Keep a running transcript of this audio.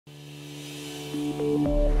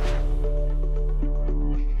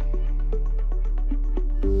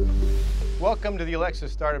Welcome to the Alexa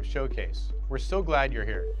Startup Showcase. We're so glad you're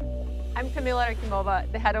here. I'm Kamila Rakimova,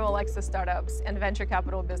 the head of Alexa Startups and Venture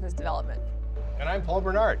Capital Business Development. And I'm Paul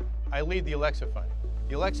Bernard. I lead the Alexa Fund.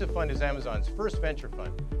 The Alexa Fund is Amazon's first venture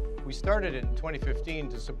fund. We started it in 2015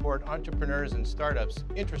 to support entrepreneurs and startups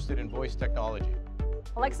interested in voice technology.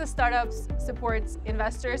 Alexa Startups supports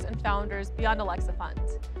investors and founders beyond Alexa Fund.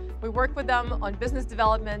 We work with them on business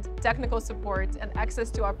development, technical support, and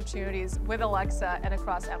access to opportunities with Alexa and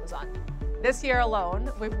across Amazon. This year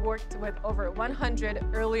alone, we've worked with over 100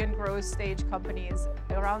 early and growth stage companies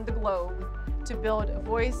around the globe to build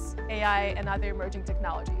voice, AI, and other emerging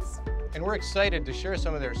technologies. And we're excited to share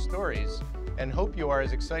some of their stories and hope you are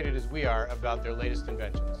as excited as we are about their latest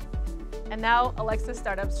inventions. And now, Alexa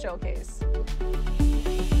Startups Showcase.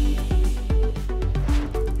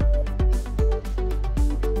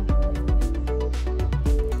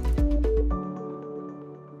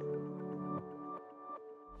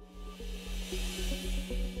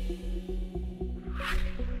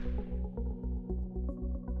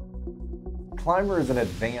 Climber is an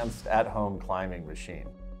advanced at-home climbing machine.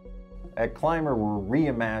 At Climber, we're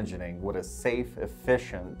reimagining what a safe,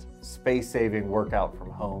 efficient, space-saving workout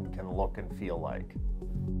from home can look and feel like.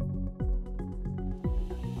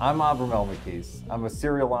 I'm Abram Elmakis. I'm a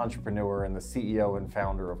serial entrepreneur and the CEO and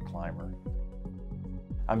founder of Climber.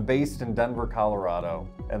 I'm based in Denver, Colorado,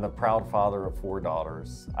 and the proud father of 4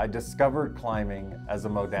 daughters. I discovered climbing as a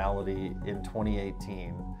modality in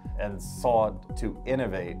 2018 and sought to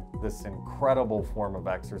innovate this incredible form of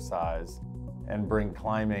exercise and bring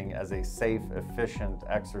climbing as a safe, efficient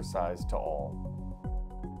exercise to all.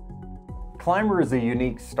 Climber is a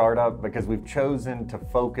unique startup because we've chosen to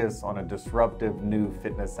focus on a disruptive new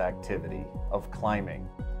fitness activity of climbing,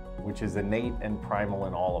 which is innate and primal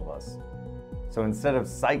in all of us. So instead of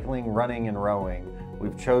cycling, running, and rowing,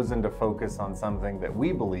 we've chosen to focus on something that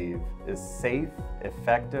we believe is safe,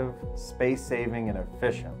 effective, space-saving, and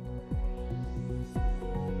efficient.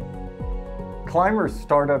 Climber's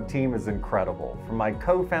startup team is incredible. From my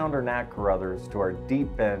co-founder Nat Carruthers to our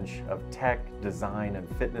deep bench of tech, design, and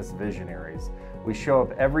fitness visionaries, we show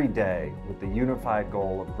up every day with the unified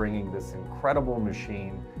goal of bringing this incredible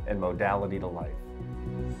machine and modality to life.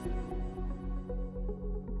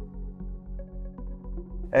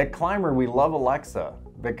 At Climber, we love Alexa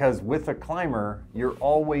because with a Climber, you're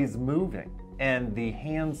always moving. And the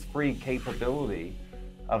hands-free capability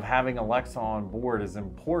of having Alexa on board is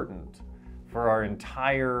important for our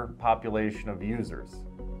entire population of users.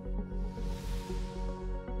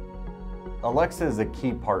 Alexa is a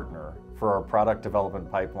key partner for our product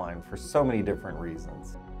development pipeline for so many different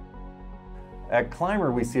reasons. At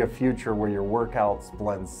Climber, we see a future where your workouts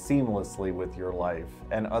blend seamlessly with your life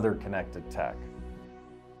and other connected tech.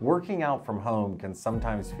 Working out from home can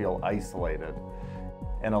sometimes feel isolated,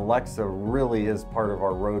 and Alexa really is part of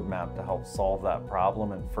our roadmap to help solve that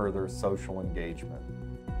problem and further social engagement.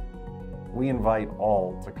 We invite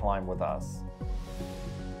all to climb with us.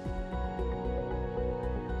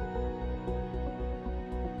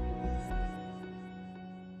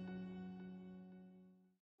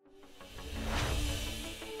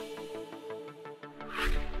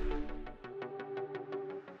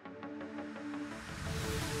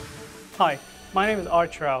 Hi, my name is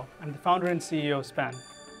Arch Rao. I'm the founder and CEO of Span.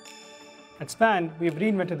 At Span, we have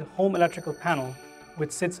reinvented the home electrical panel,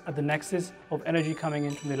 which sits at the nexus of energy coming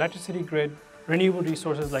in from the electricity grid, renewable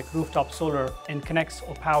resources like rooftop solar, and connects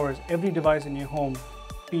or powers every device in your home,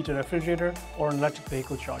 be it a refrigerator or an electric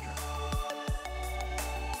vehicle charger.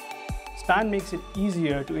 Span makes it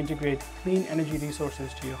easier to integrate clean energy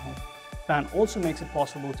resources to your home. Span also makes it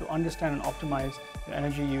possible to understand and optimize your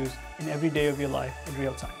energy use in every day of your life in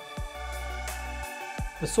real time.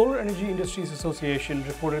 The Solar Energy Industries Association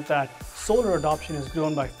reported that solar adoption has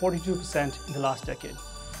grown by 42% in the last decade.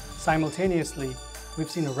 Simultaneously,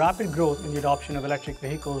 we've seen a rapid growth in the adoption of electric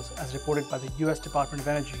vehicles as reported by the US Department of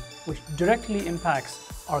Energy, which directly impacts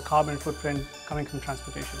our carbon footprint coming from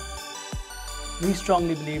transportation. We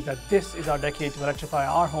strongly believe that this is our decade to electrify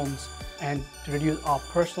our homes and to reduce our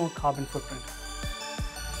personal carbon footprint.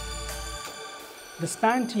 The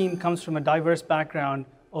Span team comes from a diverse background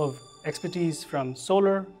of expertise from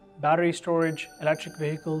solar, battery storage, electric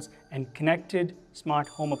vehicles, and connected smart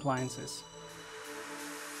home appliances.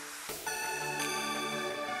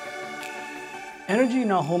 Energy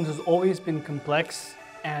in our homes has always been complex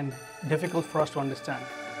and difficult for us to understand.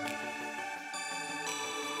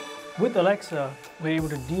 With Alexa, we're able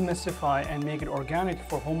to demystify and make it organic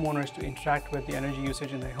for homeowners to interact with the energy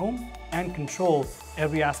usage in their home and control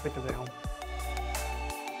every aspect of their home.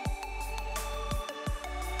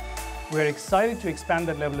 We're excited to expand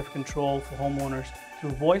that level of control for homeowners through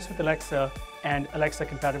Voice with Alexa and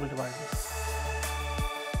Alexa-compatible devices.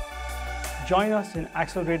 Join us in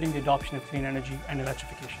accelerating the adoption of clean energy and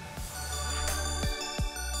electrification.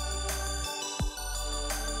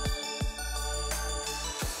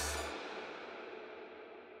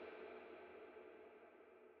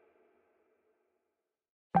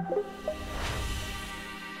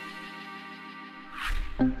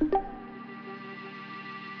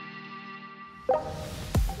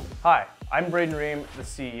 Hi, I'm Braden Ream, the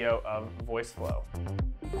CEO of Voiceflow.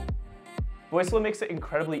 Voiceflow makes it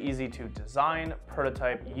incredibly easy to design,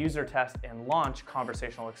 prototype, user test, and launch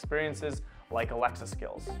conversational experiences like Alexa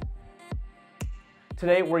skills.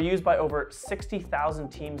 Today, we're used by over 60,000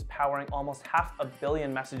 teams powering almost 500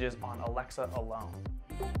 million messages on Alexa alone.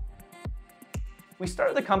 We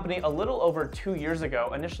started the company a little over 2 years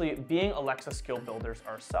ago, initially being Alexa skill builders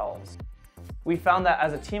ourselves. We found that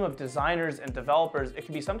as a team of designers and developers, it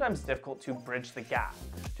can be sometimes difficult to bridge the gap,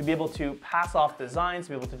 to be able to pass off designs,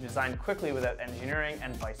 to be able to design quickly without engineering,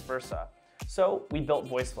 and vice versa. So we built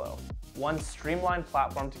Voiceflow, one streamlined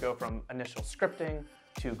platform to go from initial scripting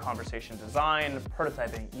to conversation design,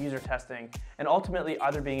 prototyping, user testing, and ultimately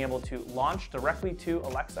either being able to launch directly to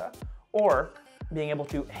Alexa or being able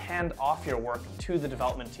to hand off your work to the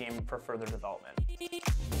development team for further development.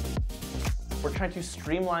 We're trying to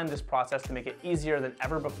streamline this process to make it easier than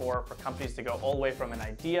ever before for companies to go all the way from an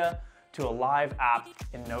idea to a live app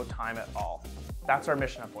in no time at all. That's our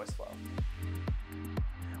mission at Voiceflow.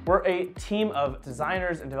 We're a team of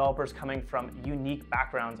designers and developers coming from unique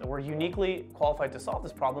backgrounds, and we're uniquely qualified to solve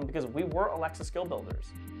this problem because we were Alexa skill builders.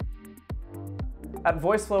 At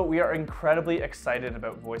Voiceflow, we are incredibly excited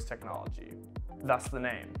about voice technology, thus the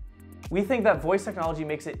name. We think that voice technology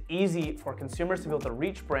makes it easy for consumers to be able to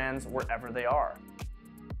reach brands wherever they are.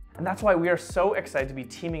 And that's why we are so excited to be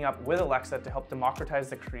teaming up with Alexa to help democratize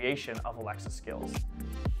the creation of Alexa skills.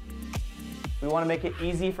 We want to make it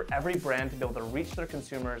easy for every brand to be able to reach their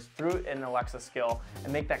consumers through an Alexa skill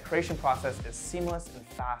and make that creation process as seamless and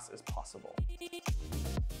fast as possible.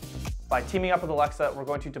 By teaming up with Alexa, we're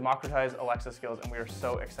going to democratize Alexa skills, and we are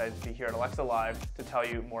so excited to be here at Alexa Live to tell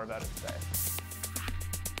you more about it today.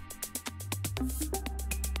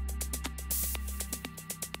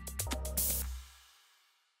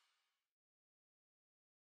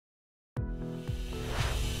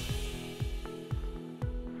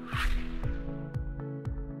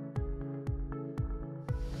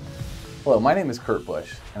 Hello, my name is Kurt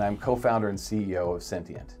Bush, and I'm co-founder and CEO of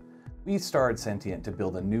Syntiant. We started Syntiant to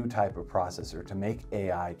build a new type of processor to make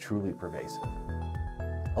AI truly pervasive.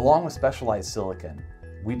 Along with specialized silicon,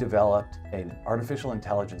 we developed an artificial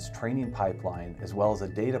intelligence training pipeline as well as a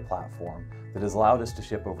data platform that has allowed us to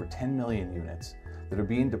ship over 10 million units that are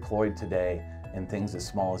being deployed today in things as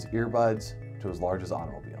small as earbuds to as large as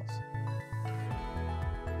automobiles.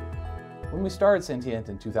 When we started Syntiant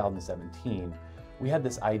in 2017, we had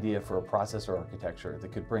this idea for a processor architecture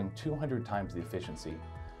that could bring 200 times the efficiency,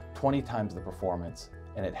 20 times the performance,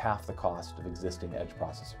 and at half the cost of existing edge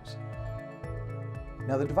processors.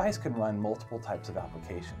 Now, the device can run multiple types of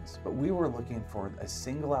applications, but we were looking for a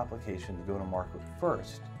single application to go to market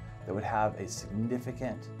first that would have a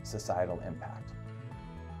significant societal impact.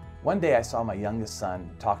 One day I saw my youngest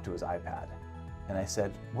son talk to his iPad, and I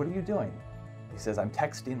said, "What are you doing?" He says, "I'm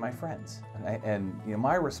texting my friends." And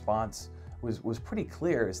my response was pretty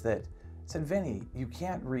clear, is that I said, "Vinny, you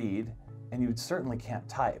can't read and you certainly can't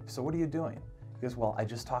type, so what are you doing?" He goes, "Well, I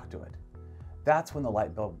just talked to it." That's when the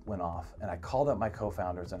light bulb went off, and I called up my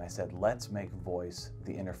co-founders and I said, "Let's make voice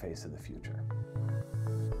the interface of the future."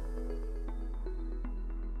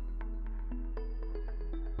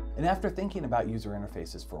 And after thinking about user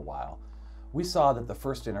interfaces for a while, we saw that the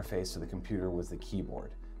first interface to the computer was the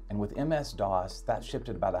keyboard, and with MS-DOS, that shipped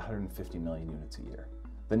at about 150 million units a year.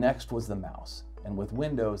 The next was the mouse, and with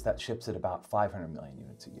Windows, that ships at about 500 million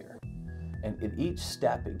units a year. And at each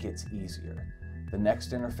step, it gets easier. The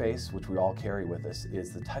next interface, which we all carry with us,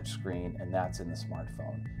 is the touch screen, and that's in the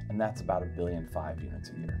smartphone, and that's about 1.5 billion units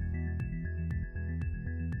a year.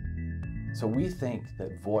 So we think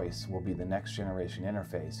that voice will be the next generation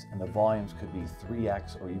interface, and the volumes could be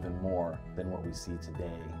 3x or even more than what we see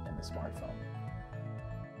today in the smartphone.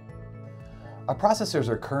 Our processors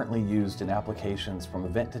are currently used in applications from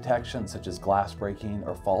event detection, such as glass breaking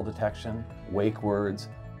or fall detection, wake words,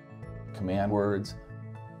 command words,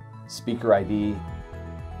 speaker ID.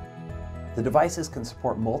 The devices can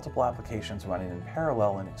support multiple applications running in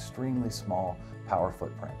parallel in extremely small power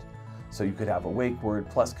footprint. So you could have a wake word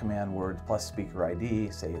plus command word plus speaker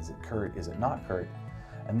ID, say, is it Kurt, is it not Kurt?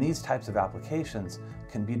 And these types of applications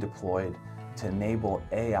can be deployed to enable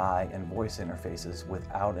AI and voice interfaces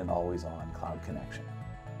without an always-on cloud connection.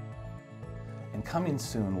 And coming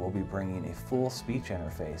soon, we'll be bringing a full speech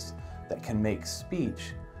interface that can make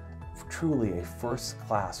speech truly a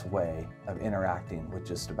first-class way of interacting with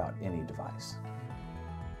just about any device.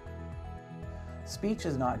 Speech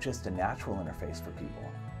is not just a natural interface for people,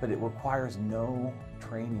 but it requires no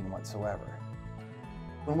training whatsoever.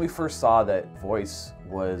 When we first saw that voice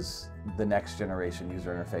was the next generation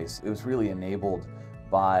user interface, it was really enabled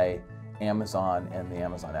by Amazon and the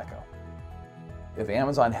Amazon Echo. If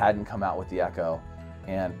Amazon hadn't come out with the Echo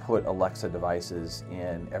and put Alexa devices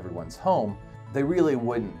in everyone's home, they really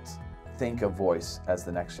wouldn't think of voice as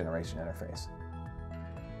the next generation interface.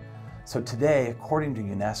 So today, according to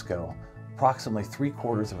UNESCO, approximately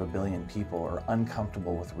 3/4 billion people are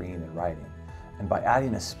uncomfortable with reading and writing. And by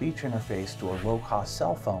adding a speech interface to a low-cost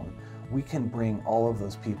cell phone, we can bring all of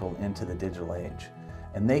those people into the digital age.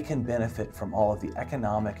 And they can benefit from all of the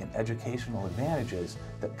economic and educational advantages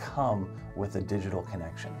that come with a digital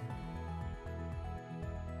connection.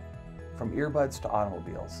 From earbuds to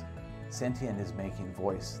automobiles, Syntiant is making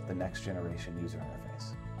voice the next generation user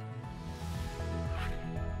interface.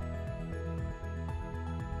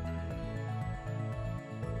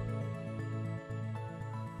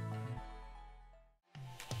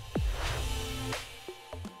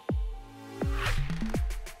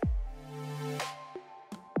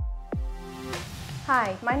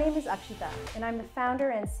 Hi, my name is Akshita, and I'm the founder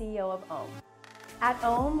and CEO of Ohm. At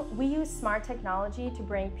Ohm, we use smart technology to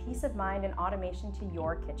bring peace of mind and automation to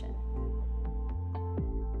your kitchen.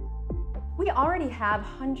 We already have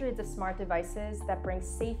hundreds of smart devices that bring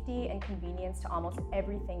safety and convenience to almost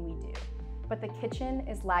everything we do, but the kitchen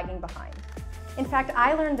is lagging behind. In fact,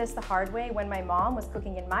 I learned this the hard way when my mom was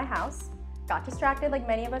cooking in my house, got distracted like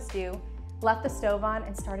many of us do, left the stove on,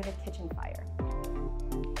 and started a kitchen fire.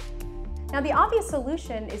 Now, the obvious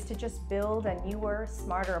solution is to just build a newer,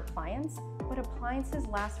 smarter appliance, but appliances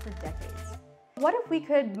last for decades. What if we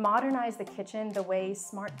could modernize the kitchen the way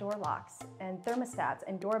smart door locks and thermostats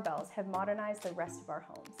and doorbells have modernized the rest of our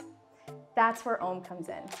homes? That's where Ohm comes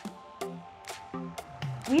in.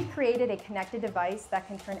 We've created a connected device that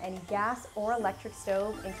can turn any gas or electric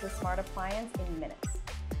stove into a smart appliance in minutes.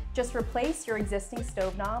 Just replace your existing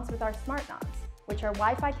stove knobs with our smart knobs, which are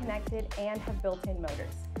Wi-Fi connected and have built-in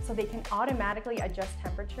motors, so they can automatically adjust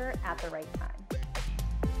temperature at the right time.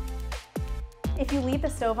 If you leave the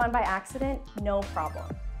stove on by accident, no problem.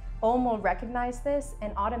 Ohm will recognize this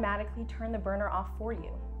and automatically turn the burner off for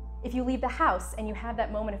you. If you leave the house and you have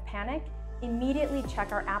that moment of panic, immediately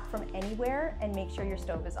check our app from anywhere and make sure your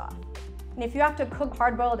stove is off. And if you have to cook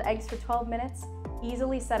hard-boiled eggs for 12 minutes,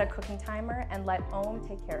 easily set a cooking timer and let Ohm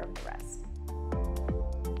take care of the rest.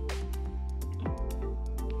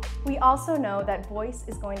 We also know that voice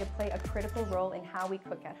is going to play a critical role in how we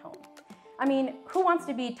cook at home. I mean, who wants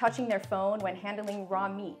to be touching their phone when handling raw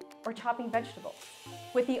meat or chopping vegetables?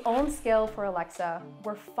 With the Ohm skill for Alexa,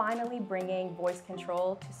 we're finally bringing voice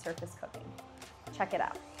control to surface cooking. Check it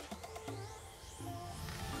out.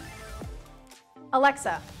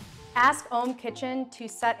 Alexa, ask Ohm Kitchen to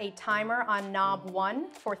set a timer on knob 1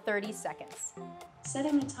 for 30 seconds.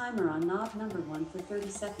 Setting a timer on knob number 1 for 30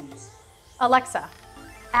 seconds. Alexa,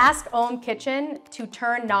 ask Ohm Kitchen to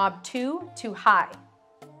turn knob 2 to high.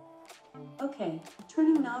 Okay,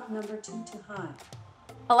 turning knob number 2 to high.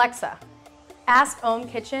 Alexa, ask Ohm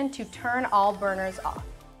Kitchen to turn all burners off.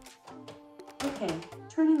 Okay,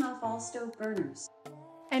 turning off all stove burners.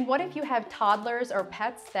 And what if you have toddlers or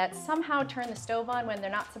pets that somehow turn the stove on when they're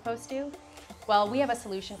not supposed to? Well, we have a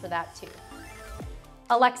solution for that too.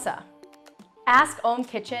 Alexa, ask Ohm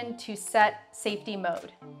Kitchen to set safety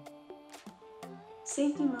mode.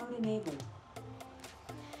 Safety mode enabled.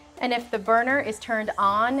 And if the burner is turned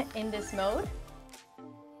on in this mode,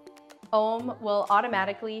 Ohm will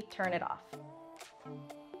automatically turn it off.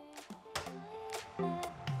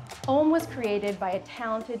 Ohm was created by a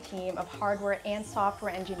talented team of hardware and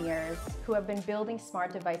software engineers who have been building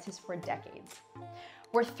smart devices for decades.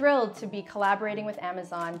 We're thrilled to be collaborating with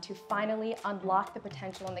Amazon to finally unlock the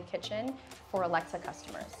potential in the kitchen for Alexa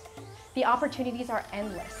customers. The opportunities are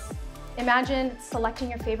endless. Imagine selecting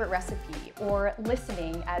your favorite recipe or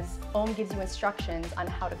listening as Ohm gives you instructions on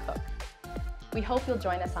how to cook. We hope you'll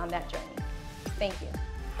join us on that journey. Thank you.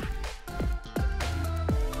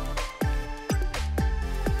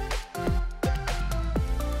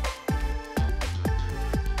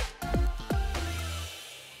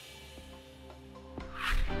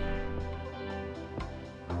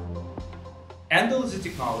 Ende is a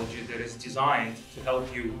technology that is designed to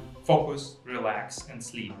help you focus, relax, and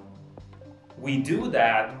sleep. We do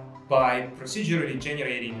that by procedurally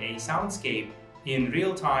generating a soundscape in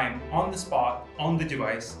real time, on the spot, on the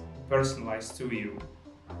device, personalized to you.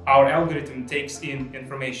 Our algorithm takes in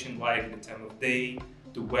information like the time of day,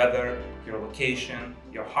 the weather, your location,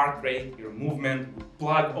 your heart rate, your movement. We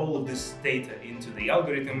plug all of this data into the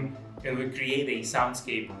algorithm and we create a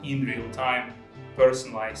soundscape in real time,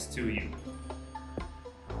 personalized to you.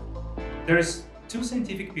 There's two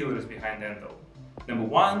scientific pillars behind Ende. Number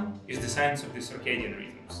one is the science of the circadian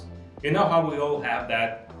rhythms. You know how we all have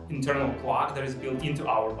that internal clock that is built into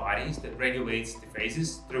our bodies that regulates the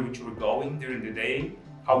phases through which we're going during the day?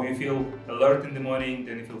 How you feel alert in the morning,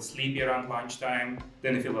 then you feel sleepy around lunchtime,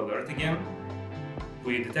 then you feel alert again.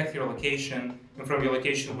 We detect your location, and from your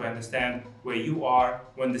location we understand where you are,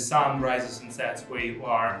 when the sun rises and sets, where you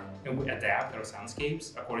are, and we adapt our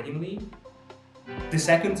soundscapes accordingly. The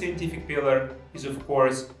second scientific pillar is, of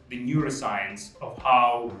course, the neuroscience of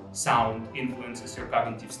how sound influences your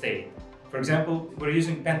cognitive state. For example, we're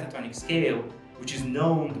using pentatonic scale, which is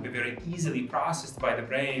known to be very easily processed by the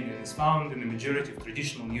brain and is found in the majority of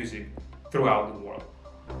traditional music throughout the world.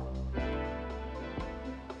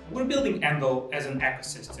 We're building Ende as an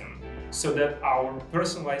ecosystem so that our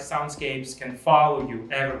personalized soundscapes can follow you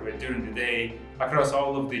everywhere during the day across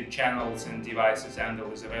all of the channels and devices Ende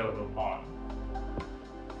is available on.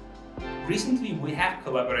 Recently, we have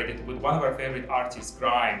collaborated with one of our favorite artists,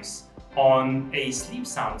 Grimes, on a sleep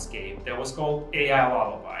soundscape that was called AI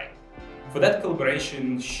Lullaby. For that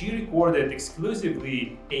collaboration, she recorded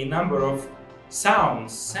exclusively a number of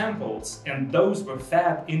sounds, samples, and those were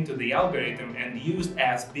fed into the algorithm and used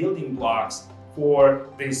as building blocks for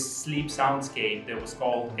this sleep soundscape that was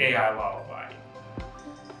called AI Lullaby.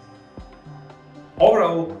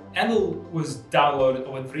 Overall, Ende was downloaded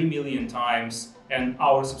over 3 million times, and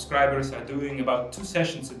our subscribers are doing about 2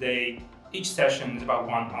 sessions a day. Each session is about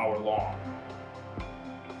 1 hour long.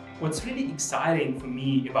 What's really exciting for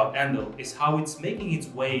me about Ende is how it's making its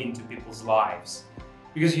way into people's lives.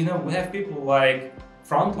 Because, you know, we have people like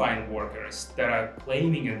frontline workers that are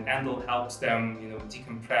claiming that Ende helps them, you know,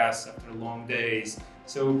 decompress after long days.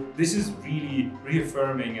 So this is really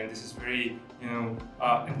reaffirming, and this is very, you know,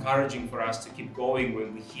 encouraging for us to keep going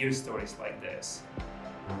when we hear stories like this.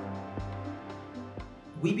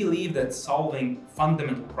 We believe that solving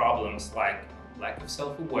fundamental problems like lack of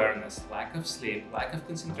self-awareness, lack of sleep, lack of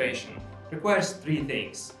concentration requires 3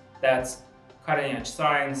 things. That's cutting-edge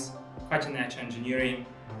science, cutting-edge engineering,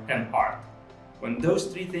 and art. When those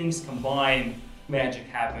 3 things combine, magic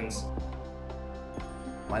happens.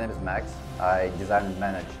 My name is Max. I design and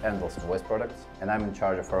manage Ende's voice products, and I'm in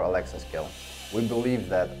charge of our Alexa skill. We believe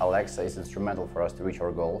that Alexa is instrumental for us to reach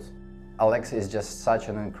our goals. Alexa is just such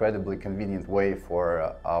an incredibly convenient way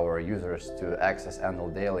for our users to access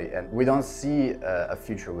Ende daily, and we don't see a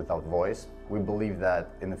future without voice. We believe that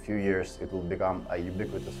in a few years it will become a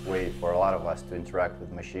ubiquitous way for a lot of us to interact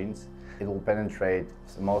with machines. It will penetrate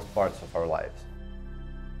most parts of our lives.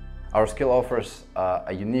 Our skill offers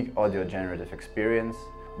a unique audio generative experience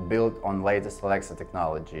built on latest Alexa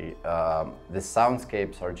technology. The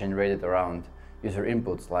soundscapes are generated around user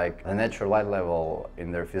inputs like the natural light level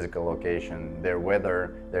in their physical location, their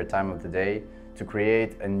weather, their time of the day, to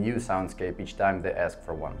create a new soundscape each time they ask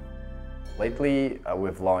for one. Lately,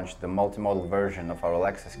 we've launched the multimodal version of our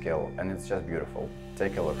Alexa skill, and it's just beautiful.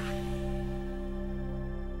 Take a look.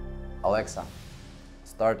 Alexa,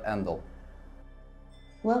 start Ende.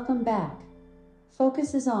 Welcome back.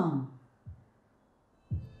 Focus is on.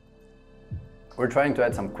 We're trying to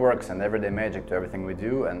add some quirks and everyday magic to everything we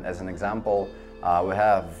do, and as an example, we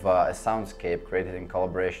have a soundscape created in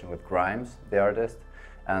collaboration with Grimes, the artist,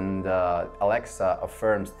 and Alexa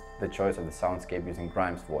affirms the choice of the soundscape using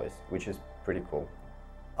Grimes' voice, which is pretty cool.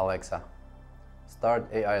 Alexa, start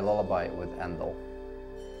AI Lullaby with Ende.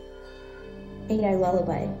 AI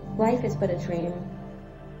Lullaby, life is but a dream.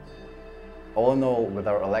 All in all, with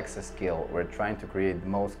our Alexa skill, we're trying to create the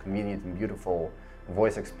most convenient and beautiful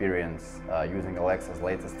voice experience using Alexa's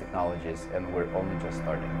latest technologies, and we're only just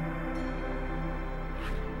starting.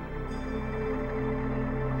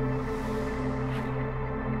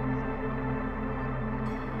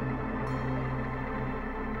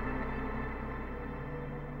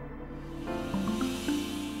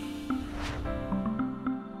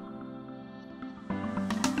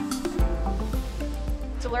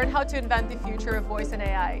 To learn how to invent the future of voice and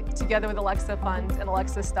AI, together with Alexa Fund and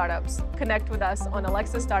Alexa Startups, connect with us on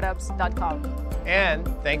alexastartups.com. And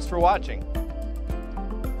thanks for watching.